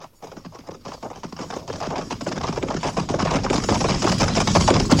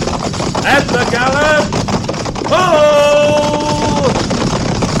Gallop! Ho!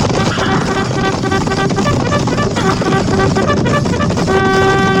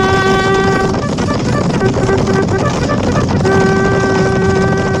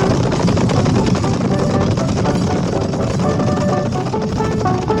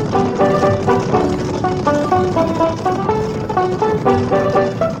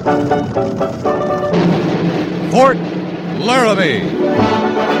 Fort Laramie.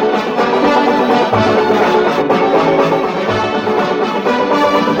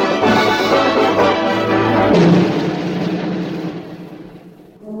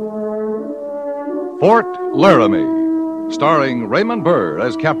 Fort Laramie, starring Raymond Burr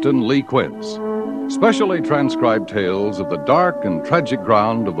as Captain Lee Quince. Specially transcribed tales of the dark and tragic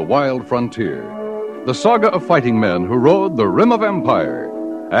ground of the wild frontier. The saga of fighting men who rode the rim of empire.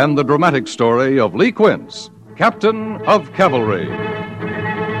 And the dramatic story of Lee Quince, Captain of Cavalry.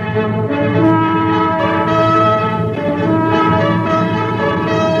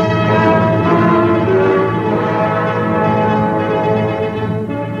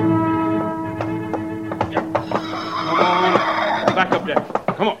 Back up there.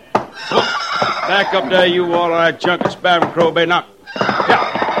 Come on. Back up there, you wall-eyed chunk of spavined crow bay. Now.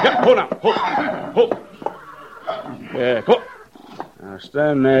 Yeah. Hold on. Hold. Yeah, come on. Now,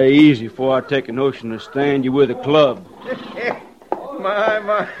 stand there easy before I take a notion to stand you with a club.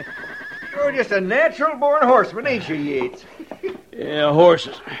 My. You're just a natural-born horseman, ain't you, Yates? Yeah,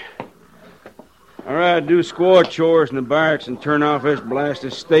 horses. All right, do squaw chores in the barracks and turn off this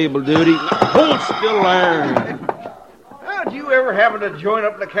blasted stable duty. Now, hold still there. How'd you ever happen to join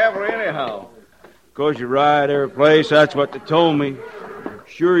up in the cavalry anyhow? 'Cause you ride every place, that's what they told me.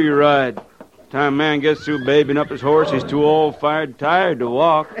 Sure you ride. Time a man gets through babying up his horse, he's too old, fired, tired to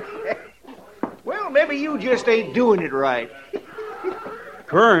walk. Well, maybe you just ain't doing it right.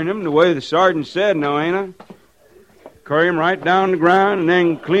 Currying him the way the sergeant said, now, ain't I? Curry him right down the ground and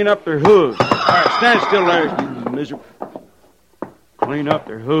then clean up their hooves. All right, stand still there, you miserable. Clean up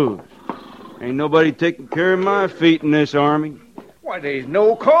their hooves. Ain't nobody taking care of my feet in this army. Why, there's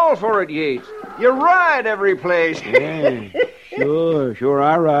no call for it, Yates. You ride every place. Yeah, sure,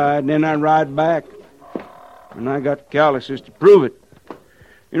 I ride, and then I ride back. And I got the calluses to prove it.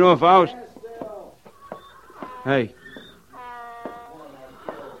 You know, if I was... Hey.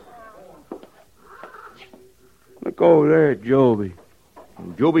 Look over there at Joby.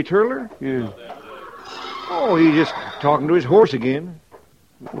 Joby Turler? Yeah. Oh, he's just talking to his horse again.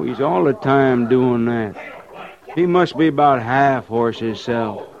 Well, he's all the time doing that. He must be about half horse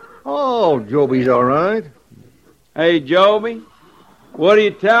himself. Oh, Joby's all right. Hey, Joby, what are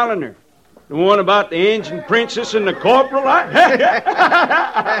you telling her? The one about the Injun princess and the corporal?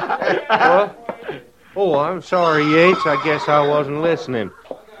 Oh, I'm sorry, Yates. I guess I wasn't listening.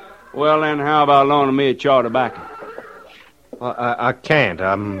 Well, then, how about loaning me a chaw tobacco? I can't.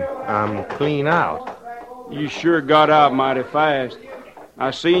 I'm clean out. You sure got out mighty fast.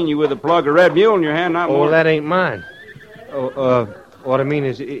 I seen you with a plug of Red Mule in your hand, not more. Oh, that ain't mine. What I mean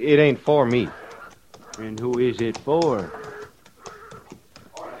is, it ain't for me. And who is it for?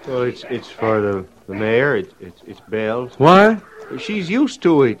 Well, it's for the mare. It's Belle's. What? She's used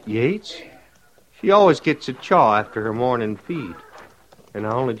to it, Yates. She always gets a chaw after her morning feed. And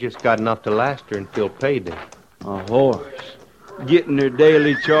I only just got enough to last her until payday. A horse. Getting her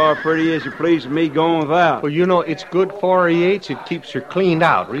daily chaw pretty as you please with me going without. Well, you know, it's good for her, Yates. It keeps her cleaned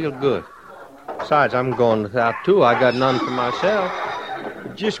out real good. Besides, I'm going without, too. I got none for myself.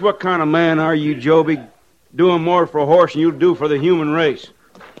 Just what kind of man are you, Joby? Doing more for a horse than you do for the human race.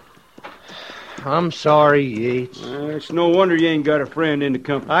 I'm sorry, Yates. It's no wonder you ain't got a friend in the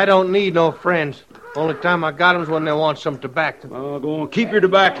company. I don't need no friends. Only time I got 'em's when they want some tobacco. Oh, go on, keep your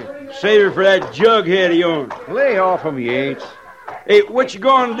tobacco. Save it for that jug head of yours. Lay off him, Yates. Hey, what you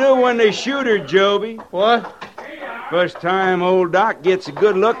gonna do when they shoot her, Joby? What? First time old Doc gets a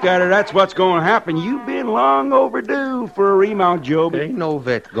good look at her, that's what's gonna happen. You've been long overdue for a remount, Joby. Ain't no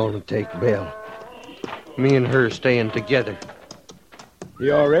vet gonna take Belle. Me and her staying together.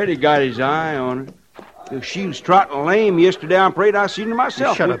 He already got his eye on her. If she was trotting lame yesterday, I'm afraid I seen her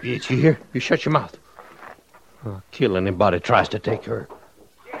myself. You shut up, Yates, you hear? You shut your mouth. I'll kill anybody tries to take her.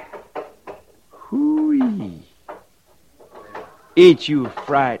 Hoo-wee. Ain't you a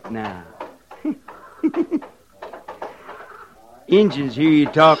fright now? Injuns hear you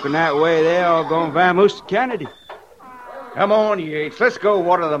talking that way, they all gonna vamoose to Kennedy. Come on, Yates. Let's go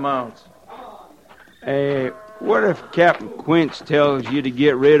water the mounts. What if Captain Quince tells you to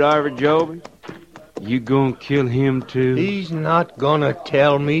get rid of her, Joby? You gonna kill him, too? He's not gonna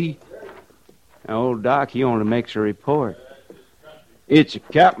tell me. Now, old Doc, he only makes a report. It's the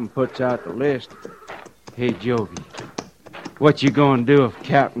captain puts out the list. Hey, Joby, what you gonna do if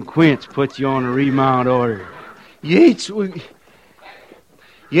Captain Quince puts you on a remount order? Yates,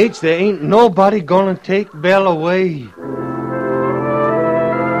 Yates, there ain't nobody gonna take Belle away.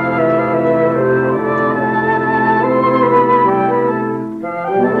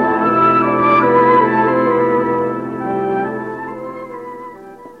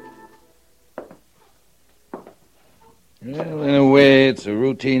 Well, in a way, it's a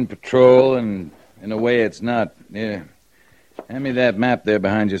routine patrol, and in a way, it's not. Yeah. Hand me that map there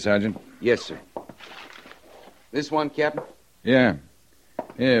behind you, Sergeant. Yes, sir. This one, Captain? Yeah.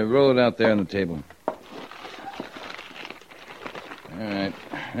 Yeah, roll it out there on the table. All right.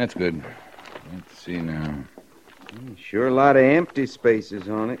 That's good. Let's see now. Sure a lot of empty spaces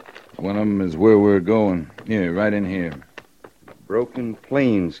on it. One of them is where we're going. Here, right in here. Broken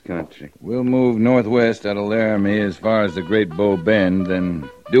Plains country. We'll move northwest out of Laramie as far as the Great Bow Bend, then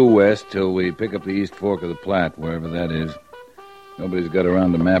due west till we pick up the East Fork of the Platte, wherever that is. Nobody's got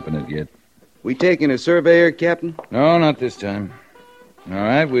around to mapping it yet. We taking a surveyor, Captain? No, not this time. All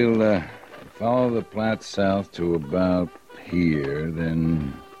right, we'll follow the Platte south to about here,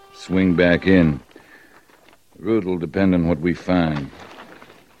 then swing back in. The route will depend on what we find.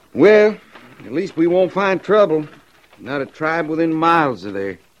 Well, at least we won't find trouble. Not a tribe within miles of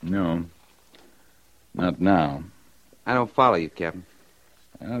there. No. Not now. I don't follow you, Captain.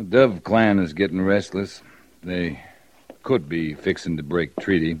 Well, Dove clan is getting restless. They could be fixing to break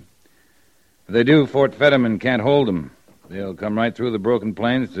treaty. If they do, Fort Fetterman can't hold them. They'll come right through the Broken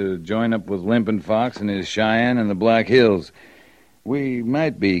Plains to join up with Limpin' Fox and his Cheyenne and the Black Hills. We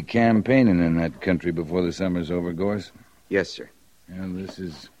might be campaigning in that country before the summer's over, Gorse. Yes, sir. Well, this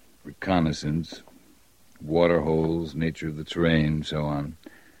is reconnaissance. Water holes, nature of the terrain, so on.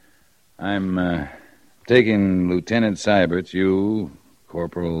 I'm taking Lieutenant Seiberts, you,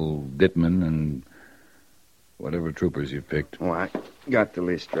 Corporal Dittman, and whatever troopers you've picked. Oh, I got the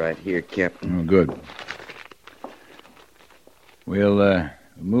list right here, Captain. Oh, good. We'll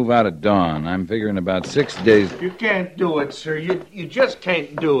move out at dawn. I'm figuring about 6 days. You can't do it, sir. You just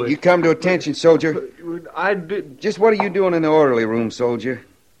can't do it. You come to attention, soldier. I did. Just what are you doing in the orderly room, soldier?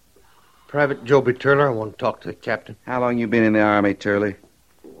 Private Joby Turler, I want to talk to the captain. How long you been in the Army, Turley?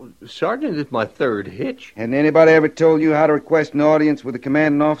 Sergeant, it's my third hitch. Hadn't anybody ever told you how to request an audience with a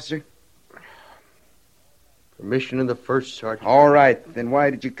commanding officer? Permission of the first sergeant. All right, then why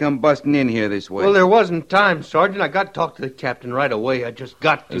did you come busting in here this way? Well, there wasn't time, Sergeant. I got to talk to the captain right away. I just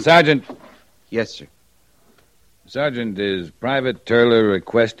got to. Sergeant. Yes, sir. Sergeant, is Private Turler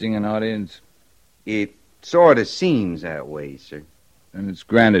requesting an audience? It sort of seems that way, sir. Then it's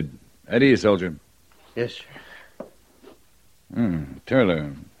granted. Eddie, soldier. Yes, sir.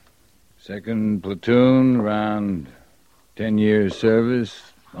 Turler. Second platoon, around 10 years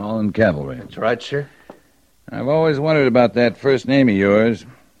service, all in cavalry. That's right, sir. I've always wondered about that first name of yours,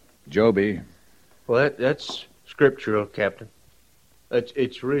 Joby. Well, that's scriptural, Captain.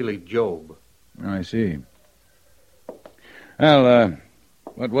 It's really Job. Oh, I see. Well,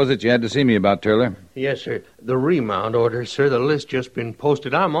 what was it you had to see me about, Turler? Yes, sir. The remount order, sir. The list just been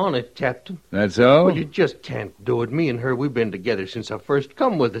posted. I'm on it, Captain. That so? Well, you just can't do it. Me and her, we've been together since I first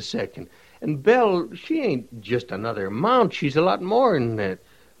come with the second. And Belle, she ain't just another mount. She's a lot more than that.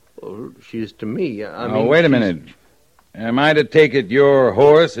 Well, she is to me. I mean, wait a minute. Am I to take it your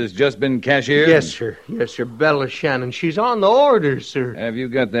horse has just been cashiered? Yes, sir. Yes, sir. Bella Shannon. She's on the orders, sir. Have you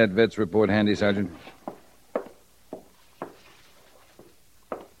got that vet's report handy, Sergeant?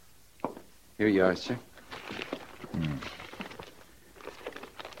 Here you are, sir.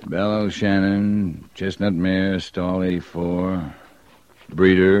 Belle Shannon, Chestnut Mare, Stall 84,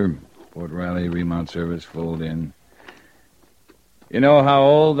 Breeder, Fort Riley Remount Service, fold in. You know how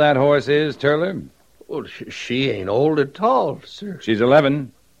old that horse is, Turler? Well, she ain't old at all, sir. She's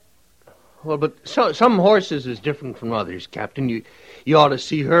 11. Well, but some horses is different from others, Captain. You ought to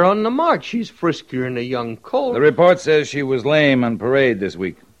see her on the march. She's friskier than a young colt. The report says she was lame on parade this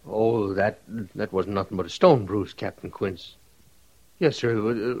week. Oh, that wasn't nothing but a stone bruise, Captain Quince. Yes, sir. A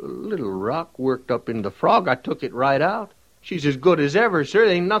little rock worked up in the frog. I took it right out. She's as good as ever, sir.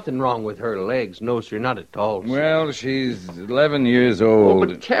 There ain't nothing wrong with her legs. No, sir, not at all, sir. Well, she's 11 years old. Oh,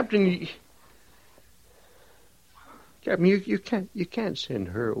 but Captain, Captain, you can't send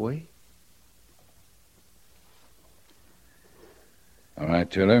her away. All right,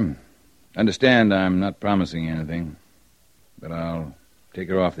 Turler. Understand I'm not promising anything, but I'll take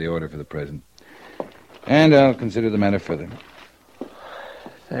her off the order for the present. And I'll consider the matter further.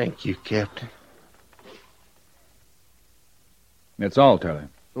 Thank you, Captain. That's all, Turler.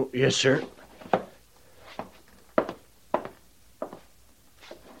 Oh, yes, sir.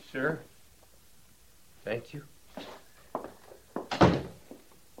 Sir. Thank you.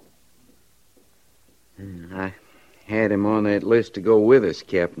 I had him on that list to go with us,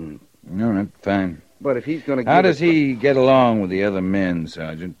 Captain. All right, fine. But if he's going to How does he get along with the other men,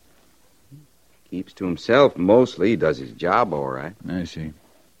 Sergeant? Keeps to himself mostly. He does his job all right. I see.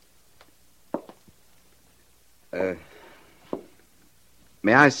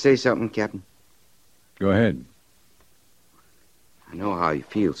 May I say something, Captain? Go ahead. I know how you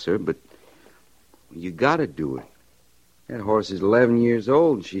feel, sir, but you got to do it. That horse is 11 years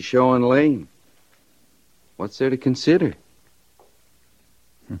old, and she's showing lame. What's there to consider?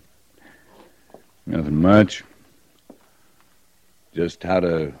 Nothing much. Just how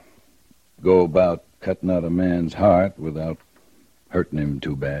to go about cutting out a man's heart without hurting him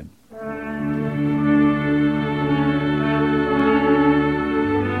too bad.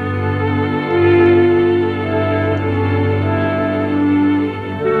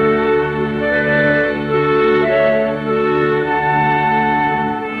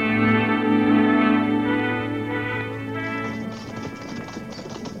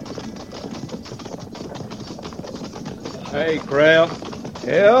 Hey, Crail.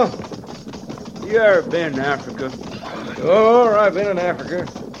 Yeah? You ever been in Africa? Sure, I've been in Africa.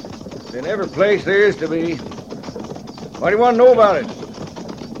 Been every place there is to be. What do you want to know about it?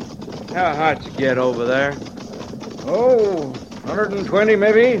 How hot's it get over there? Oh, 120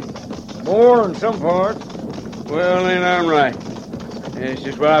 maybe. More in some parts. Well, then I'm right. It's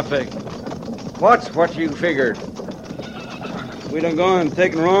just what I figured. What's what you figured? We done gone and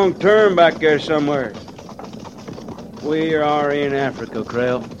taken a wrong turn back there somewhere. We are in Africa,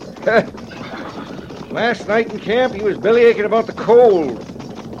 Crail. Last night in camp, he was bellyaching about the cold.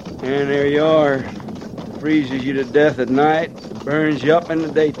 And there you are. Freezes you to death at night, burns you up in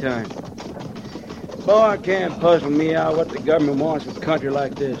the daytime. Boy, it can't puzzle me out what the government wants with a country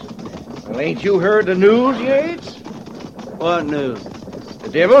like this. Well, ain't you heard the news, Yates? What news? The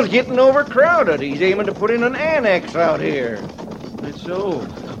devil's getting overcrowded. He's aiming to put in an annex out here. That's so.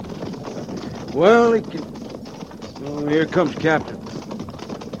 Well, he can... Oh, here comes Captain.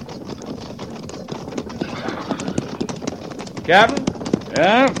 Captain?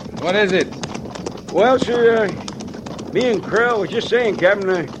 Yeah? What is it? Well, sir, me and Krell was just saying,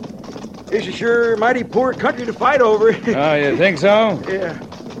 Captain, this is sure a mighty poor country to fight over. Oh, you think so? Yeah.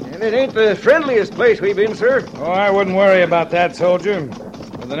 And it ain't the friendliest place we've been, sir. Oh, I wouldn't worry about that, soldier.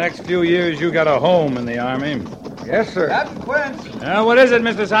 For the next few years, you got a home in the Army. Yes, sir. Captain Quince. What is it,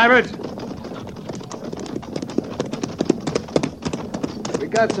 Mr. Sybert? We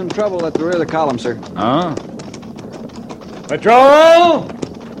got some trouble at the rear of the column, sir. Huh? Patrol!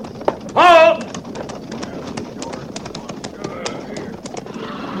 Halt!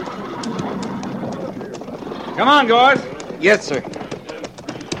 Come on, Gorse. Yes, sir.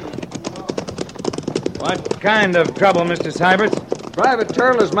 What kind of trouble, Mr. Sybert? Private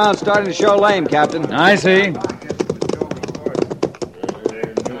Turler's mount starting to show lame, Captain. I see.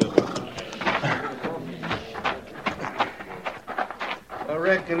 I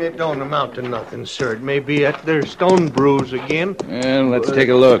reckon it don't amount to nothing, sir. It may be at their stone bruise again. Well, let's take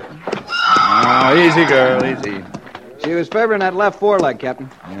a look. Oh, easy, girl, easy. She was favoring that left foreleg, Captain.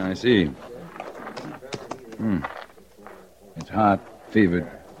 Yeah, I see. It's hot, fevered.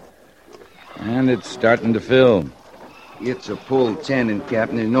 And it's starting to fill. It's a pulled tendon,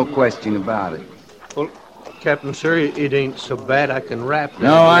 Captain. There's no question about it. Well, Captain, sir, it ain't so bad. I can wrap that.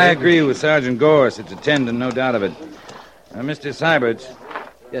 No, I agree with Sergeant Gorse. It's a tendon, no doubt of it. Mr. Sybert,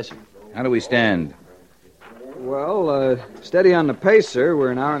 Yes, sir. how do we stand? Well, steady on the pace, sir.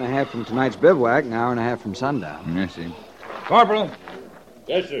 We're an hour and a half from tonight's bivouac, an hour and a half from sundown. I see. Corporal!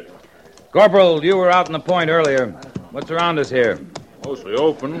 Yes, sir. Corporal, you were out in the point earlier. What's around us here? Mostly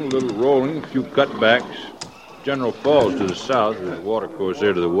open, a little rolling, a few cutbacks. General Falls to the south, with a water course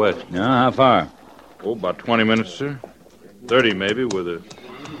there to the west. No, how far? Oh, about 20 minutes, sir. 30 maybe, with a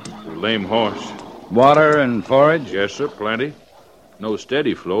lame horse. Water and forage? Yes, sir, plenty. No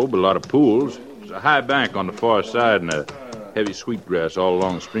steady flow, but a lot of pools. There's a high bank on the far side and a heavy sweetgrass all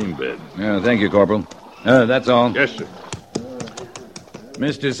along the stream bed. Yeah, thank you, Corporal. That's all. Yes, sir.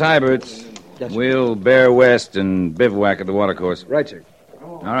 Mr. Sybert, Yes, sir. we'll bear west and bivouac at the watercourse. Right, sir.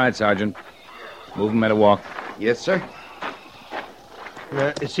 All right, Sergeant. Move 'em at a walk. Yes, sir.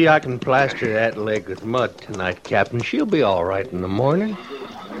 Now, see, I can plaster that leg with mud tonight, Captain. She'll be all right in the morning.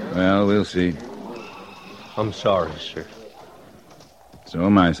 Well, we'll see. I'm sorry, sir. So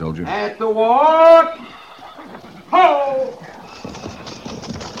am I, soldier. At the walk! Ho!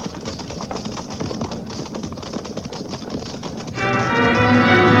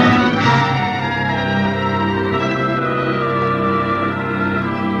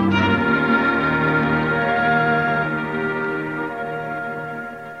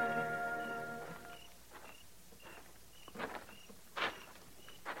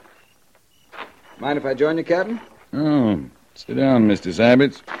 Mind if I join you, Captain? Oh, sit down, Mr.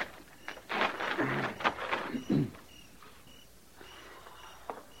 Sabbits.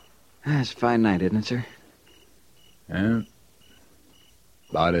 It's a fine night, isn't it, sir? Yeah.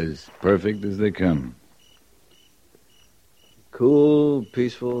 About as perfect as they come. Cool,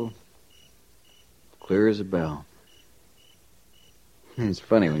 peaceful, clear as a bell. It's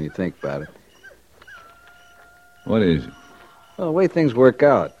funny when you think about it. What is it? Well, the way things work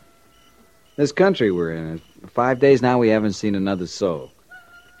out. This country we're in, 5 days now we haven't seen another soul.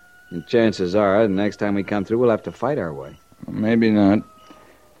 And chances are, the next time we come through, we'll have to fight our way. Maybe not.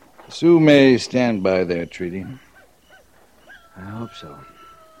 Sioux may stand by their treaty. I hope so.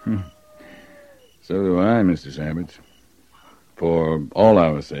 So do I, Mr. Sabbits. For all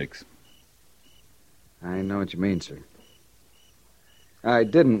our sakes. I know what you mean, sir. I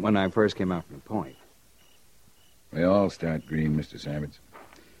didn't when I first came out from the point. We all start green, Mr. Sabbits.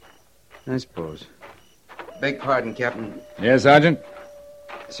 I suppose. Beg pardon, Captain. Yes, Sergeant?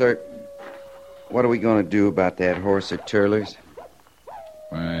 Sir, what are we going to do about that horse at Turler's?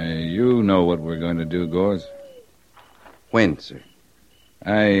 Why, you know what we're going to do, Gores. When, sir?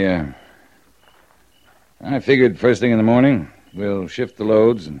 I figured first thing in the morning, we'll shift the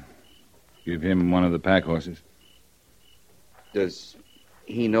loads and give him one of the pack horses. Does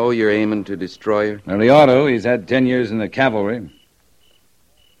he know you're aiming to destroy her? Well, he ought to. He's had 10 years in the cavalry.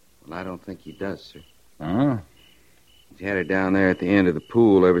 Well, I don't think he does, sir. Oh? He's had her down there at the end of the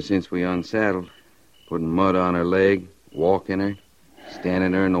pool ever since we unsaddled, putting mud on her leg, walking her,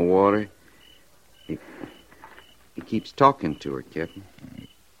 standing her in the water. He keeps talking to her, Captain.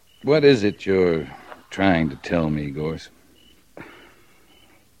 What is it you're trying to tell me, Gores?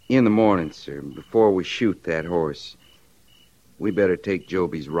 In the morning, sir, before we shoot that horse, we better take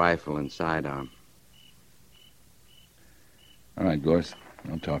Joby's rifle and sidearm. All right, Gores.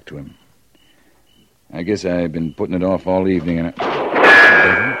 I'll talk to him. I guess I've been putting it off all evening, and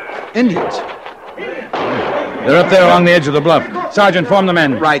Indians! they're up there along the edge of the bluff. Sergeant, form the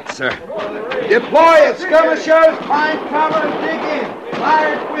men. Right, sir. Deploy it, skirmishers. Find cover and dig in.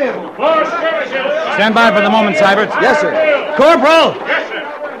 Fire at will. Stand by for the moment, Cybert. Yes, sir. Corporal! Yes,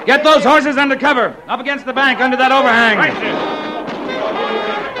 sir. Get those horses under cover. Up against the bank, under that overhang. Right, sir.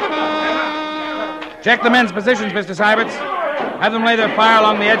 Check the men's positions, Mr. Syberts. Have them lay their fire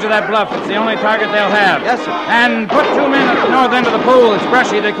along the edge of that bluff. It's the only target they'll have. Yes, sir. And put 2 men at the north end of the pool. It's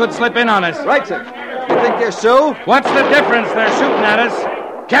brushy. They could slip in on us. Right, sir. You think they're Sioux? What's the difference? They're shooting at us.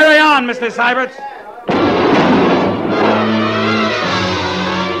 Carry on, Mr. Syberts.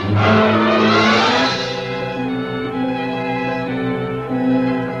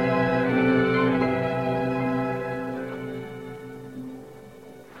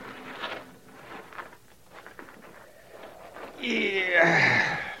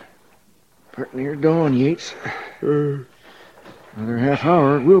 Pretty near dawn, Yates. Another half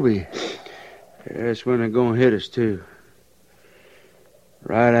hour it will be. That's when they're going to hit us, too.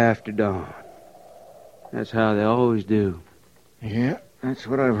 Right after dawn. That's how they always do. Yeah, that's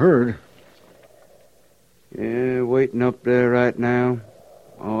what I've heard. Yeah, waiting up there right now,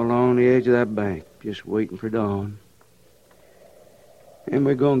 all along the edge of that bank, just waiting for dawn. And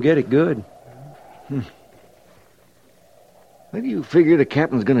we're going to get it good. What do you figure the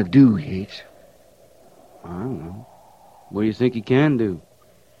captain's going to do, Yates? I don't know. What do you think he can do?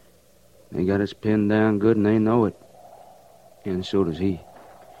 They got us pinned down good and they know it. And so does he.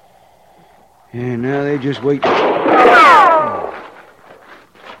 And now they just wait.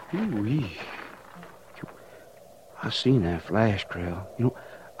 Ooh-wee. I seen that flash trail. You know,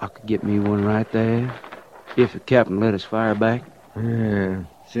 I could get me one right there if the captain let us fire back. Yeah,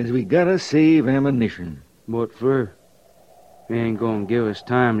 says we gotta save ammunition. What for? He ain't gonna give us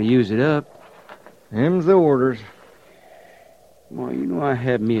time to use it up. Them's the orders. Well, you know I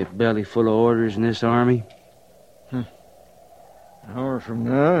had me a belly full of orders in this army. An hour from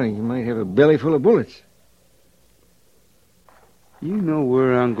now, you might have a belly full of bullets. You know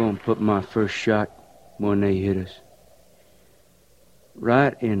where I'm gonna put my first shot when they hit us?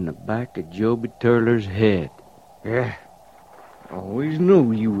 Right in the back of Joby Turler's head. Yeah. Always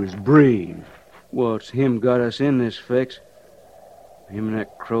knew you was brave. Well, it's him got us in this fix. Him and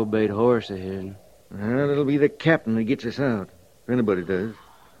that crowbait horse of his. Well, it'll be the captain that gets us out, if anybody does.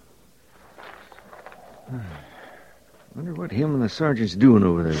 Wonder what him and the sergeant's doing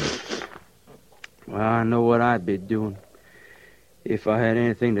over there. Well, I know what I'd be doing. If I had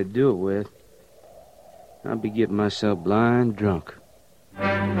anything to do it with, I'd be getting myself blind drunk.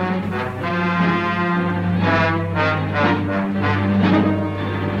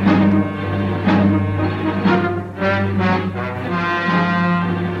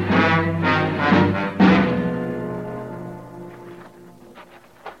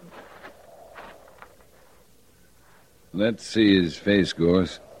 Let's see his face,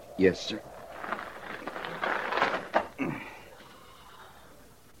 Gorse. Yes, sir.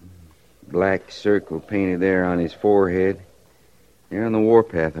 Black circle painted there on his forehead. They're on the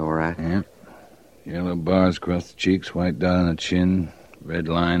warpath, all right. Yeah. Yellow bars across the cheeks, white dot on the chin, red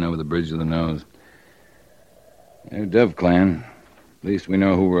line over the bridge of the nose. They're Dove Clan. At least we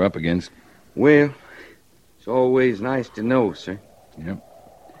know who we're up against. Well, it's always nice to know, sir. Yep.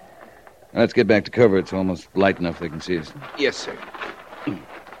 Let's get back to cover. It's almost light enough they can see us. Yes, sir.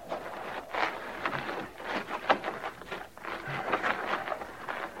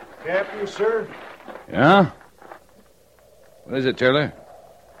 Captain, sir? Yeah? What is it, Turler?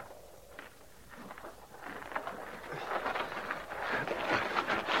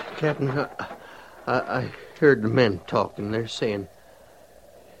 Captain, I heard the men talking. They're saying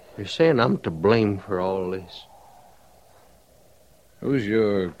I'm to blame for all this. Who's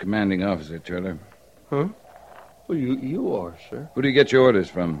your commanding officer, Turler? Huh? Well, you are, sir. Who do you get your orders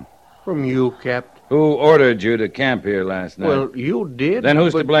from? From you, Captain. Who ordered you to camp here last night? Well, you did. Then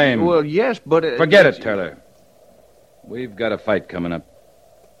who's to blame? Well, yes, but... Forget it, Turler. We've got a fight coming up.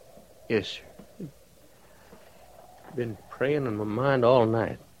 Yes, sir. Been praying in my mind all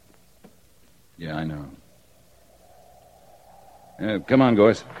night. Yeah, I know. Come on,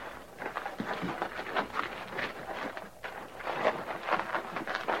 Gorse.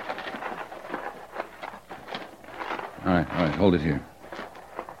 All right, hold it here.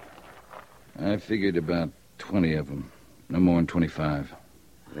 I figured about 20 of them. No more than 25.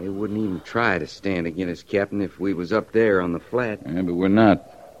 They wouldn't even try to stand against us, Captain, if we was up there on the flat. Yeah, but we're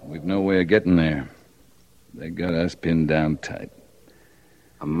not. We've no way of getting there. They got us pinned down tight.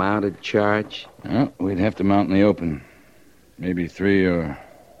 A mounted charge? Well, we'd have to mount in the open. Maybe 3 or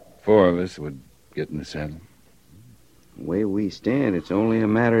 4 of us would get in the saddle. The way we stand, it's only a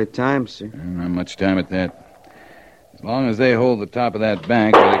matter of time, sir. Not much time at that. As long as they hold the top of that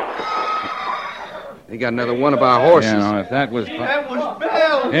bank... They got another one of our horses. Yeah, no, if that was... That was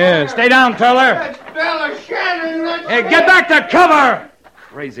Bell. Here, stay down, Turler. That's Bell Shannon. Hey, get back to cover!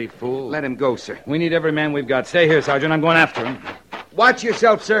 Crazy fool. Let him go, sir. We need every man we've got. Stay here, Sergeant. I'm going after him. Watch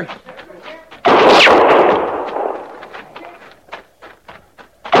yourself, sir.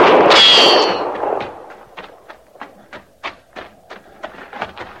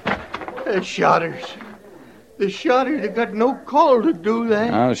 The shotters. The shotters have got no call to do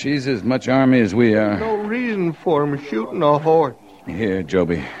that. Now, she's as much army as we are. No reason for 'em shooting a horse. Here,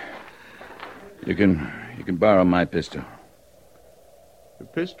 Joby. You can borrow my pistol. The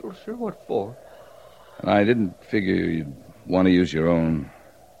pistol, sir? What for? I didn't figure you'd want to use your own.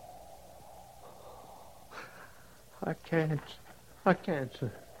 I can't,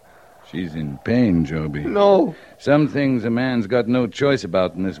 sir. She's in pain, Joby. No. Some things a man's got no choice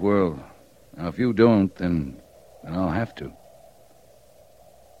about in this world. Now, if you don't, then I'll have to.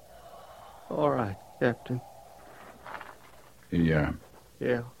 All right, Captain. Here you are.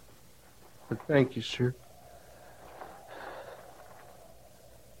 Yeah. But thank you, sir.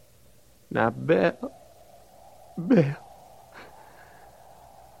 Now, Bell.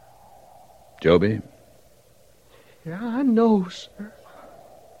 Joby? Yeah, I know, sir.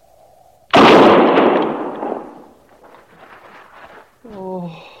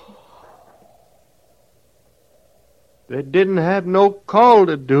 Oh. They didn't have no call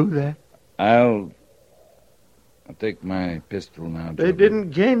to do that. I'll take my pistol now, Joby. They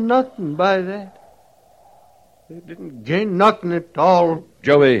didn't gain nothing by that. They didn't gain nothing at all.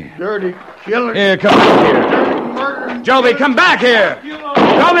 Joby. Dirty killer. Here, come back here. Dirty murder. Joby, come back here.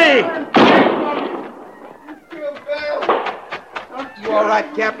 Joby! You all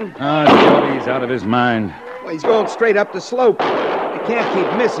right, Captain? Joby's out of his mind. Well, he's going straight up the slope. You can't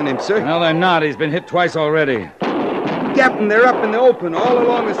keep missing him, sir. Well, they're not. He's been hit twice already. Captain, they're up in the open, all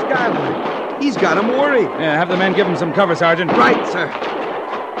along the skyline. He's got 'em worried. Yeah, have the men give him some cover, Sergeant. Right, sir.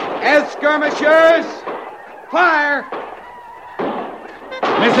 As skirmishers, fire!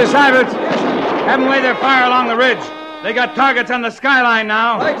 Mr. Syberts, have them lay their fire along the ridge. They got targets on the skyline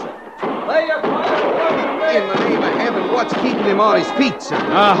now. Lay your fire. In the name of heaven, what's keeping him on his feet, sir?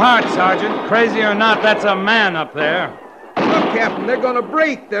 A heart, Sergeant. Crazy or not, that's a man up there. Look, Captain, they're going to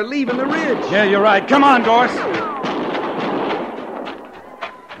break. They're leaving the ridge. Yeah, you're right. Come on, Gorse.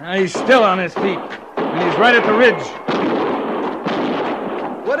 He's still on his feet, and he's right at the ridge.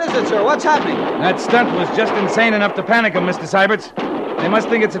 What is it, sir? What's happening? That stunt was just insane enough to panic them, Mr. Syberts. They must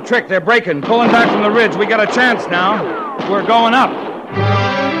think it's a trick. They're breaking, pulling back from the ridge. We got a chance now. We're going up.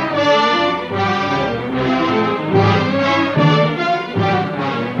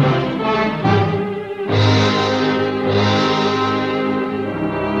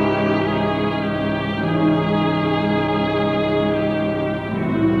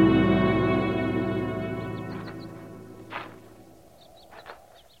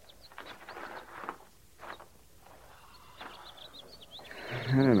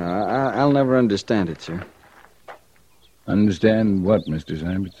 I don't know. I'll never understand it, sir. Understand what, Mr.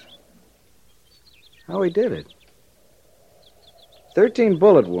 Syberts? How he did it. 13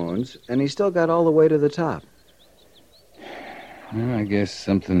 bullet wounds, and he still got all the way to the top. Well, I guess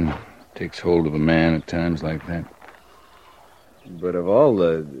something takes hold of a man at times like that. But of all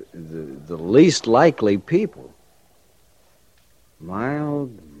the least likely people,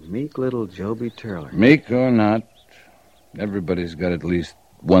 mild, meek little Joby Turler. Meek or not, everybody's got at least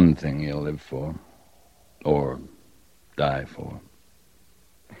one thing he'll live for. Or die for.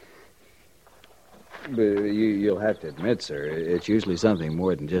 But you'll have to admit, sir, it's usually something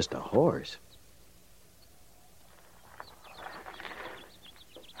more than just a horse.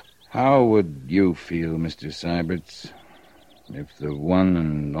 How would you feel, Mr. Syberts, if the one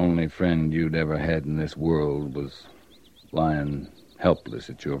and only friend you'd ever had in this world was lying helpless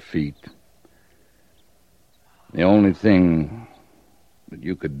at your feet? The only thing that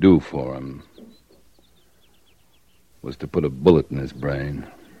you could do for him was to put a bullet in his brain.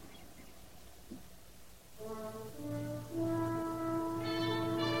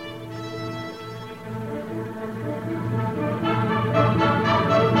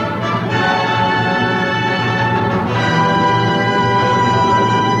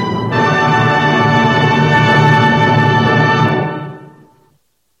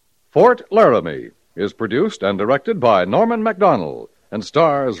 Fort Laramie is produced and directed by Norman MacDonald and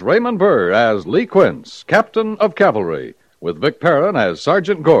stars Raymond Burr as Lee Quince, Captain of Cavalry, with Vic Perrin as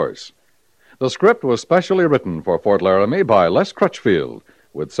Sergeant Gorse. The script was specially written for Fort Laramie by Les Crutchfield,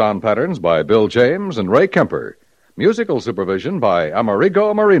 with sound patterns by Bill James and Ray Kemper. Musical supervision by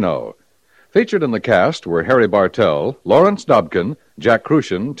Amerigo Marino. Featured in the cast were Harry Bartell, Lawrence Dobkin, Jack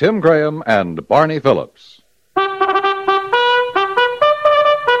Crucian, Tim Graham, and Barney Phillips.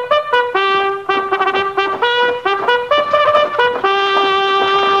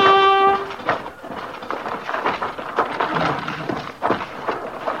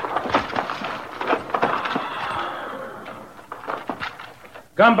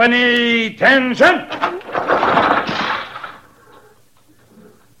 Company, tension!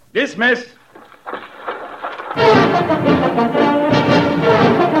 Dismiss.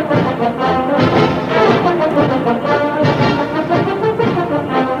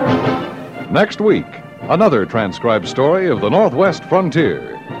 Next week, another transcribed story of the Northwest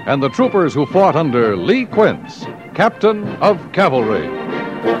frontier and the troopers who fought under Lee Quince, Captain of Cavalry.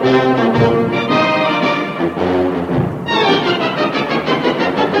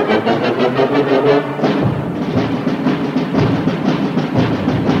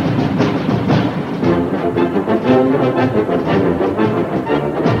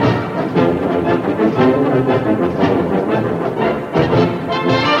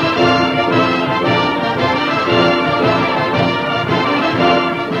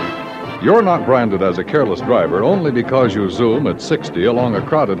 You're not branded as a careless driver only because you zoom at 60 along a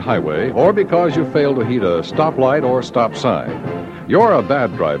crowded highway or because you fail to heed a stoplight or stop sign. You're a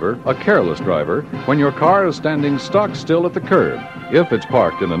bad driver, a careless driver, when your car is standing stock still at the curb, if it's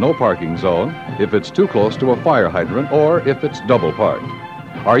parked in a no-parking zone, if it's too close to a fire hydrant, or if it's double parked.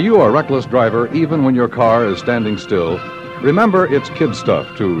 Are you a reckless driver even when your car is standing still? Remember, it's kid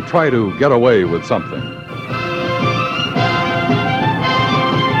stuff to try to get away with something.